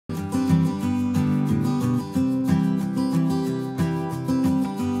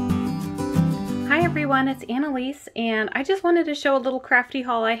everyone, it's Annalise, and I just wanted to show a little crafty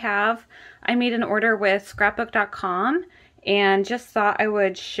haul I have. I made an order with scrapbook.com and just thought I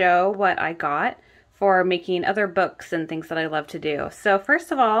would show what I got for making other books and things that I love to do. So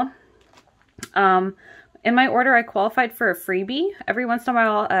first of all, in my order I qualified for a freebie. Every once in a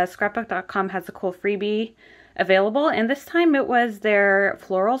while scrapbook.com has a cool freebie available, and this time it was their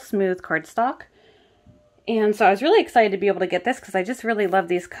floral smooth cardstock. And so I was really excited to be able to get this because I just really love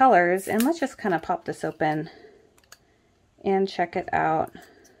these colors. And let's just kind of pop this open and check it out.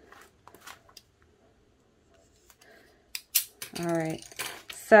 All right,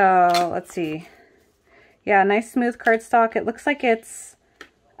 so let's see. Yeah, nice smooth cardstock. It looks like it's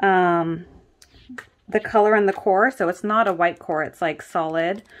the color in the core, so it's not a white core, it's like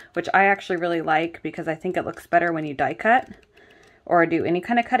solid, which I actually really like because I think it looks better when you die cut or do any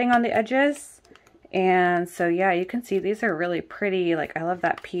kind of cutting on the edges. And so yeah, you can see these are really pretty. Like, I love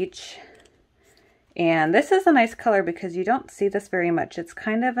that peach. And this is a nice color because you don't see this very much. It's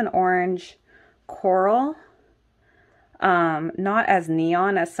kind of an orange coral. Not as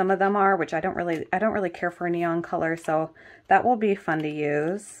neon as some of them are, which I don't really care for neon color, so that will be fun to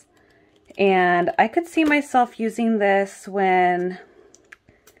use. And I could see myself using this when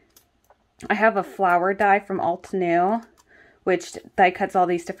I have a flower die from Alt New, which die cuts all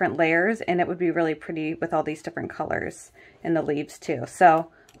these different layers, and it would be really pretty with all these different colors in the leaves too. So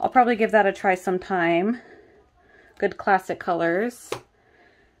I'll probably give that a try sometime. Good classic colors.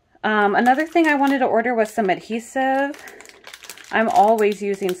 Another thing I wanted to order was some adhesive. I'm always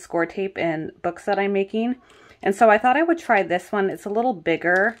using score tape in books that I'm making, and so I thought I would try this one. It's a little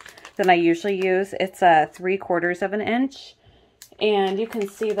bigger than I usually use. It's a 3/4 of an inch, and you can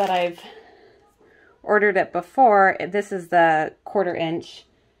see that I've ordered it before. This is the 1/4 inch,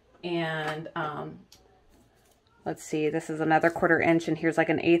 and let's see, this is another 1/4 inch, and here's like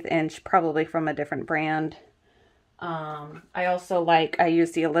an 1/8 inch, probably from a different brand. I also I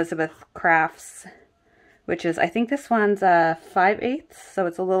use the Elizabeth Crafts, which is, I think this one's 5/8, so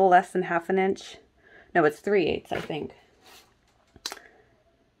it's a little less than 1/2 inch. No, it's 3/8, I think.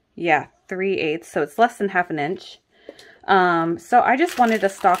 Yeah, 3/8, so it's less than 1/2 inch. So I just wanted to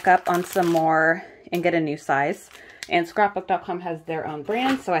stock up on some more and get a new size. And scrapbook.com has their own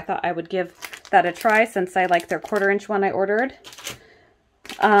brand, so I thought I would give that a try since I like their 1/4 inch one I ordered.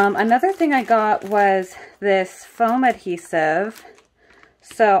 Another thing I got was this foam adhesive.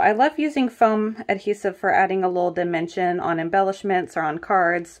 So I love using foam adhesive for adding a little dimension on embellishments or on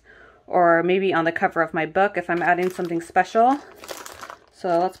cards, or maybe on the cover of my book if I'm adding something special.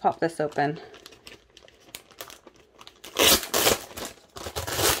 So let's pop this open.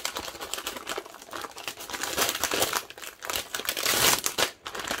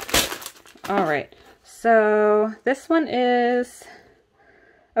 All right, so this one is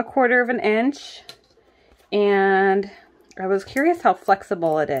 1/4 of an inch, and I was curious how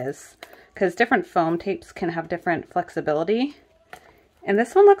flexible it is because different foam tapes can have different flexibility. And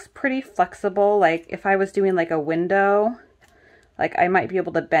this one looks pretty flexible. Like if I was doing like a window, like I might be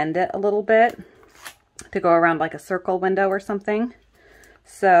able to bend it a little bit to go around like a circle window or something.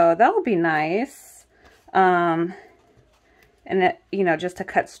 So that will be nice. And it, you know, just to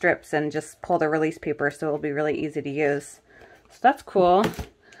cut strips and just pull the release paper, so it'll be really easy to use. So that's cool.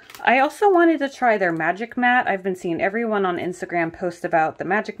 I also wanted to try their magic mat. I've been seeing everyone on Instagram post about the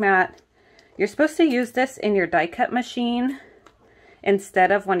magic mat. You're supposed to use this in your die cut machine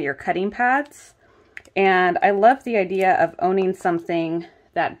instead of one of your cutting pads. And I love the idea of owning something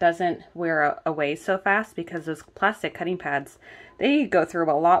that doesn't wear away so fast, because those plastic cutting pads, they go through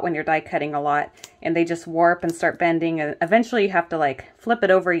a lot when you're die cutting a lot, and they just warp and start bending, and eventually you have to like flip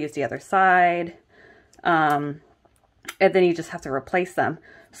it over, use the other side, and then you just have to replace them.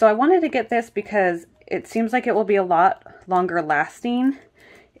 So I wanted to get this because it seems like it will be a lot longer lasting,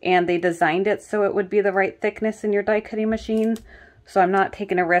 and they designed it so it would be the right thickness in your die cutting machine. So I'm not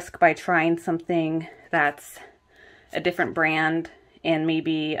taking a risk by trying something that's a different brand and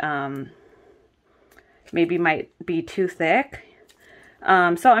maybe might be too thick.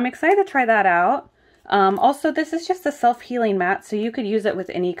 So I'm excited to try that out. Also, this is just a self-healing mat, so you could use it with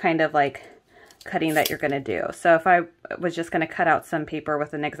any kind of like cutting that you're going to do. So if I was just going to cut out some paper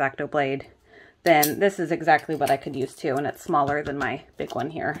with an X-Acto blade, then this is exactly what I could use too, and it's smaller than my big one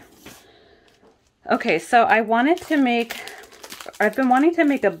here. Okay, so I've been wanting to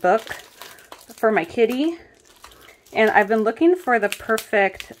make a book for my kitty, and I've been looking for the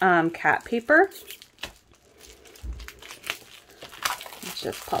perfect cat paper. Let's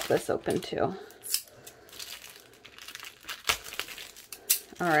just pop this open too.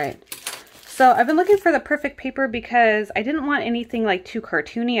 All right. So I've been looking for the perfect paper because I didn't want anything like too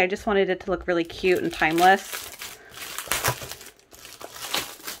cartoony. I just wanted it to look really cute and timeless.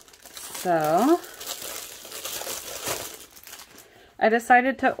 So I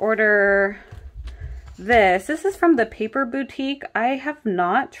decided to order this. This is from the Paper Boutique. I have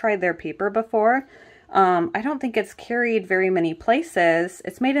not tried their paper before. I don't think it's carried very many places.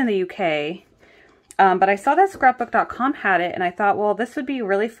 It's made in the UK. But I saw that scrapbook.com had it, and I thought, well, this would be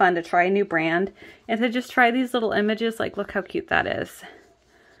really fun to try a new brand and to just try these little images. Like, look how cute that is.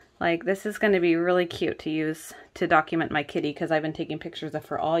 Like, this is going to be really cute to use to document my kitty because I've been taking pictures of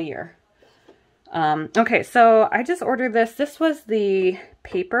her all year. Okay, so I just ordered this. This was the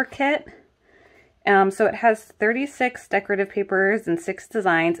paper kit. So it has 36 decorative papers and 6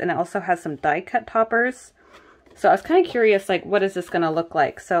 designs, and it also has some die cut toppers. So I was kind of curious, like, what is this going to look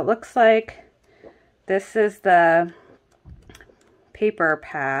like? So it looks like this is the paper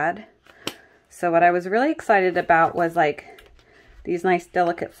pad. So what I was really excited about was like these nice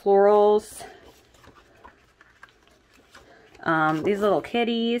delicate florals. These little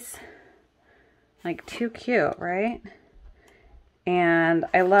kitties. Like, too cute, right? And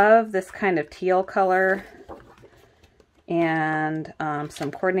I love this kind of teal color. And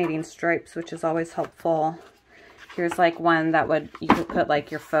some coordinating stripes, which is always helpful. Here's like one that you could put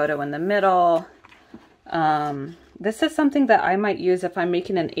like your photo in the middle. This is something that I might use if I'm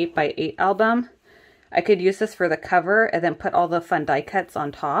making an 8x8 album. I could use this for the cover and then put all the fun die cuts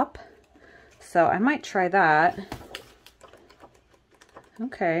on top. So I might try that.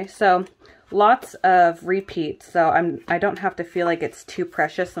 Okay, so lots of repeats. So I don't have to feel like it's too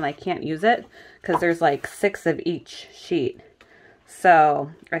precious and I can't use it because there's like 6 of each sheet.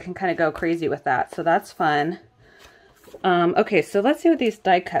 So I can kind of go crazy with that. So that's fun. Okay, so let's see what these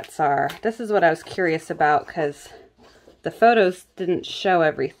die cuts are. This is what I was curious about because the photos didn't show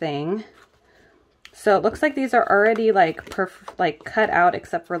everything. So it looks like these are already like cut out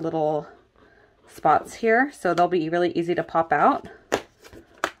except for little spots here. So they'll be really easy to pop out.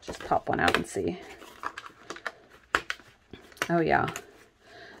 Just pop one out and see. Oh yeah.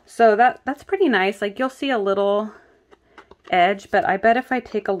 So that's pretty nice. Like, you'll see a little edge, but I bet if I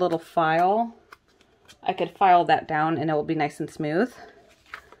take a little file, I could file that down and it will be nice and smooth.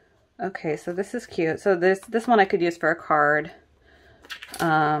 Okay, so this is cute. So this one I could use for a card.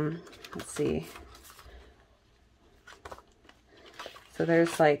 Let's see. So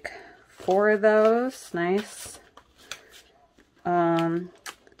there's like 4 of those. Nice.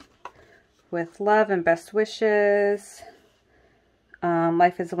 With love and best wishes.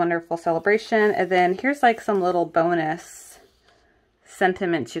 Life is a wonderful celebration. And then here's like some little bonus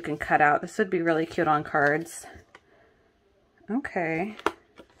sentiments you can cut out. This would be really cute on cards. Okay.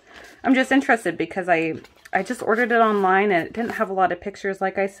 I'm just interested because I just ordered it online and it didn't have a lot of pictures,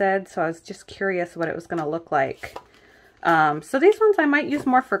 like I said, so I was just curious what it was going to look like. So these ones I might use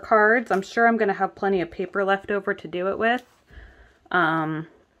more for cards. I'm sure I'm going to have plenty of paper left over to do it with. But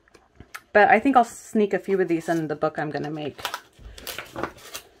I think I'll sneak a few of these in the book I'm going to make.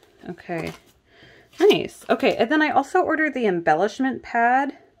 Okay. Nice. Okay, and then I also ordered the embellishment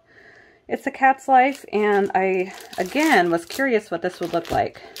pad. It's a Cat's Life, and I, again, was curious what this would look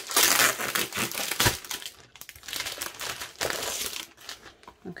like.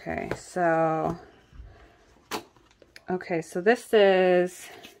 Okay, so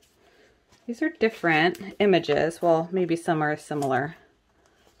these are different images. Well, maybe some are similar.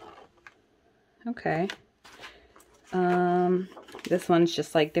 Okay. This one's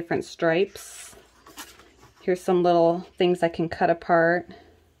just like different stripes. Here's some little things I can cut apart.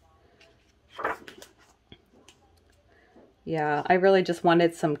 Yeah, I really just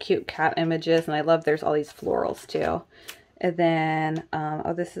wanted some cute cat images, and I love there's all these florals too. And then,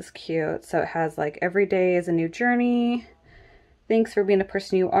 oh, this is cute. So it has like, every day is a new journey. Thanks for being the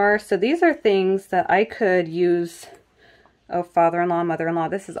person you are. So these are things that I could use. Oh, father-in-law, mother-in-law,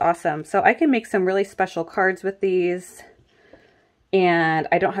 this is awesome. So I can make some really special cards with these. And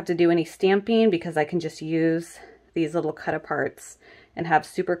I don't have to do any stamping because I can just use these little cut aparts and have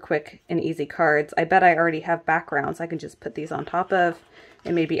super quick and easy cards. I bet I already have backgrounds I can just put these on top of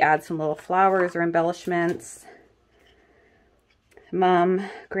and maybe add some little flowers or embellishments. Mom,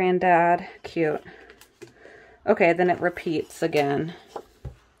 granddad, cute. Okay, then it repeats again.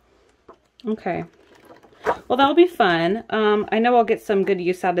 Okay. Well, that'll be fun. I know I'll get some good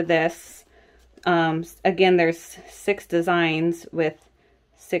use out of this. Again, there's 6 designs with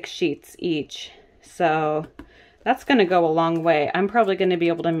 6 sheets each. So that's going to go a long way. I'm probably going to be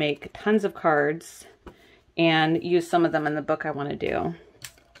able to make tons of cards and use some of them in the book I want to do.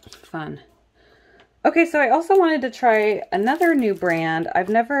 Fun. Okay, so I also wanted to try another new brand. I've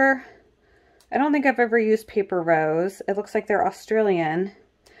never I don't think I've ever used Paper Rose. It looks like they're Australian.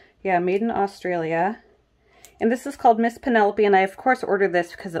 Yeah, made in Australia. And this is called Miss Penelope, and I of course ordered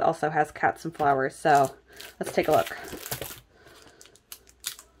this because it also has cats and flowers. So let's take a look.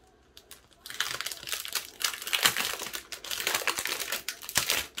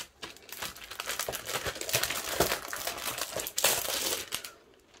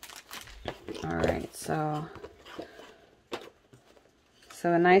 All right, so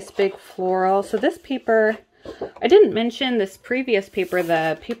a nice big floral. So this paper, I didn't mention this previous paper,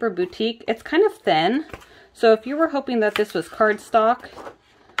 the Paper Boutique. It's kind of thin. So if you were hoping that this was cardstock,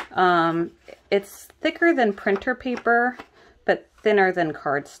 it's thicker than printer paper, but thinner than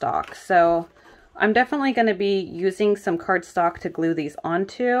cardstock. So I'm definitely going to be using some cardstock to glue these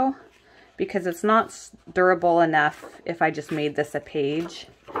onto, because it's not durable enough if I just made this a page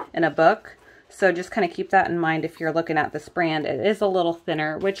in a book. So just kind of keep that in mind if you're looking at this brand. It is a little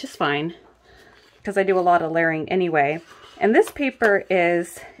thinner, which is fine, because I do a lot of layering anyway. And this paper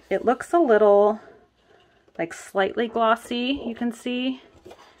is, it looks a little like slightly glossy, you can see,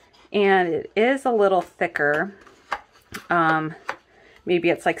 and it is a little thicker. Maybe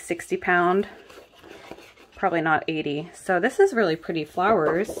it's like 60 pound, probably not 80. So this is really pretty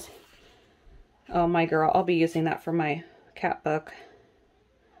flowers. Oh, my girl, I'll be using that for my cat book,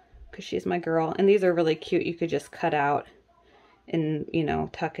 because she's my girl. And these are really cute. You could just cut out and, you know,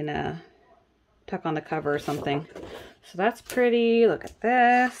 tuck on the cover or something. So that's pretty. Look at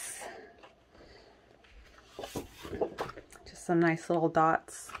this. Just some nice little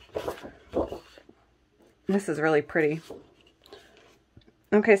dots. This is really pretty.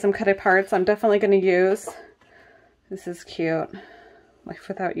 Okay, some cut aparts I'm definitely going to use. This is cute. Life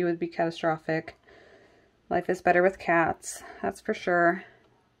without you would be catastrophic. Life is better with cats, that's for sure.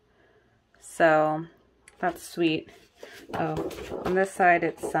 So that's sweet. Oh, on this side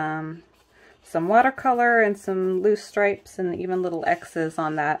it's some watercolor and some loose stripes and even little X's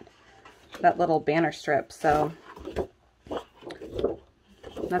on that little banner strip. So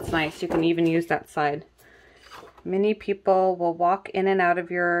that's nice. You can even use that side. Many people will walk in and out of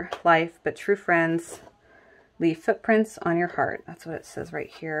your life, but true friends leave footprints on your heart. That's what it says right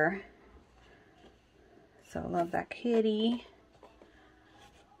here. So I love that kitty.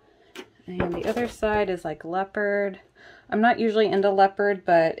 And the other side is like leopard. I'm not usually into leopard,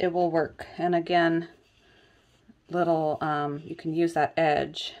 but it will work. And again, little, you can use that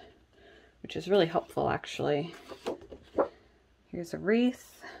edge, which is really helpful actually. Here's a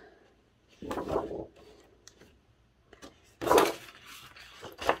wreath.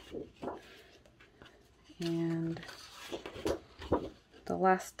 And the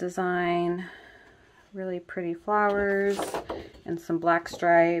last design, really pretty flowers and some black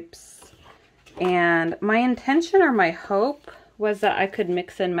stripes. And my intention or my hope was that I could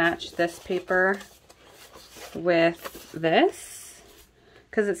mix and match this paper with this,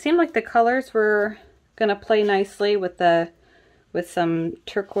 because it seemed like the colors were gonna play nicely with some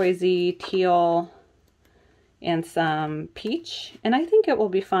turquoisey, teal, and some peach, and I think it will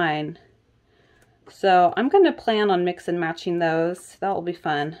be fine. So I'm going to plan on mix and matching those. That will be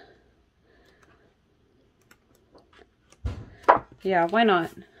fun. Yeah, why not?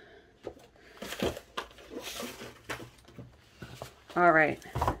 All right.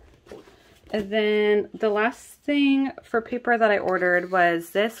 And then the last thing for paper that I ordered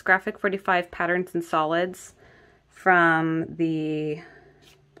was this Graphic 45 Patterns and Solids from the,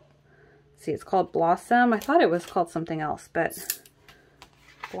 see, it's called Blossom. I thought it was called something else, but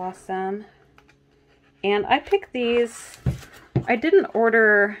Blossom. And I picked these. I didn't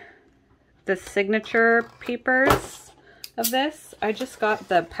order the signature papers of this. I just got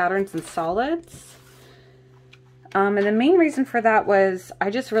the Patterns and Solids. And the main reason for that was I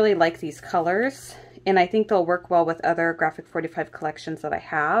just really like these colors, and I think they'll work well with other Graphic 45 collections that I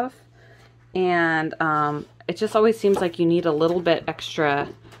have. And it just always seems like you need a little bit extra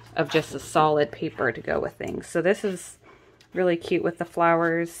of just a solid paper to go with things. So this is really cute with the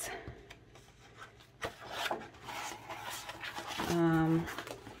flowers.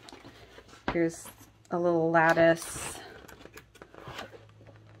 Here's a little lattice,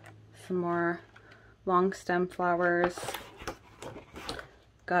 some more long stem flowers.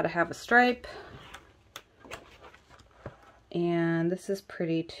 Gotta have a stripe. And this is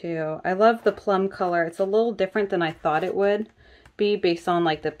pretty too. I love the plum color. It's a little different than I thought it would be based on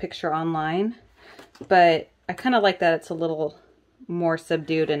like the picture online, but I kind of like that it's a little more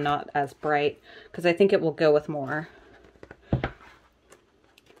subdued and not as bright, because I think it will go with more.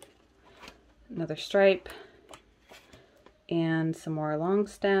 Another stripe and some more long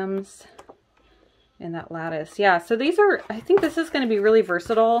stems and that lattice. Yeah, so these are, I think this is going to be really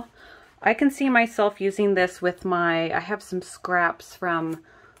versatile. I can see myself using this with I have some scraps from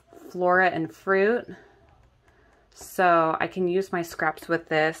Flora and Fruit. So I can use my scraps with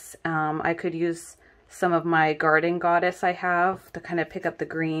this. I could use some of my Garden Goddess I have to kind of pick up the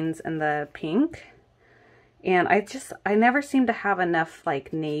greens and the pink. And I never seem to have enough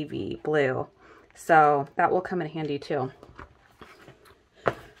like navy blue. So that will come in handy too.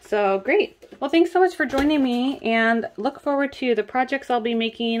 So great. Well, thanks so much for joining me, and look forward to the projects I'll be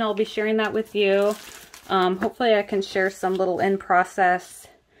making. I'll be sharing that with you. Hopefully I can share some little in process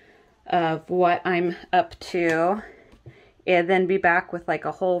of what I'm up to, and then be back with like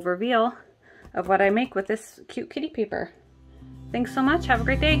a whole reveal of what I make with this cute kitty paper. Thanks so much. Have a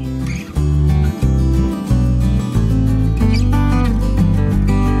great day.